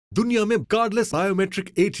दुनिया में cardless biometric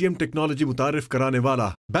ATM technology मुतारिफ कराने वाला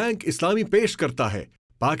बैंक इस्लामी पेश करता है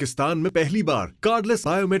पाकिस्तान में पहली बार कार्डलेस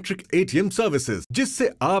बायोमेट्रिक एटीएम सर्विसेज, जिससे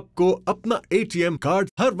आपको अपना एटीएम कार्ड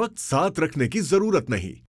हर वक्त साथ रखने की जरूरत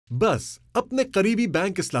नहीं। बस अपने करीबी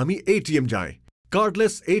बैंक इस्लामी एटीएम जाएं,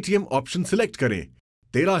 कार्डलेस एटीएम ऑप्शन सिलेक्ट करें,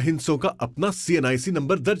 13 हिस्सों का अपना CNIC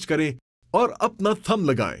नंबर दर्ज करें और अपना थंब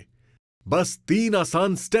लगाएं। बस 3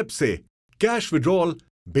 आसान स्टेप से कैश विड्रॉल,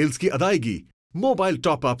 बिल्स की अदायगी, मोबाइल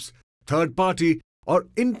टॉपअप्स, थर्ड पार्टी और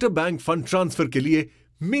इंटर बैंक फंड ट्रांसफर के लिए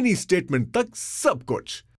मिनी स्टेटमेंट तक सब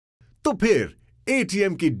कुछ। तो फिर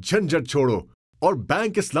एटीएम की झंझट छोड़ो और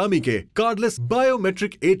बैंक इस्लामी के कार्डलेस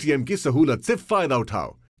बायोमेट्रिक एटीएम की सहूलत से फायदा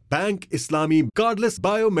उठाओ। बैंक इस्लामी कार्डलेस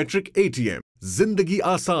बायोमेट्रिक एटीएम, जिंदगी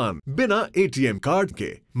आसान बिना एटीएम कार्ड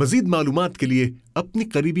के। मजीद मालूमात के लिए अपनी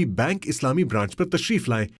करीबी बैंक इस्लामी ब्रांच पर तशरीफ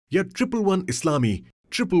लाएं या 111 इस्लामी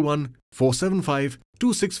 111 475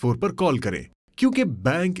 264 पर कॉल करें, क्योंकि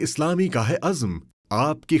बैंक इस्लामी का है अज़्म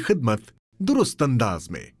आपकी खिदमत दुरुस्त अंदाज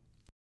में।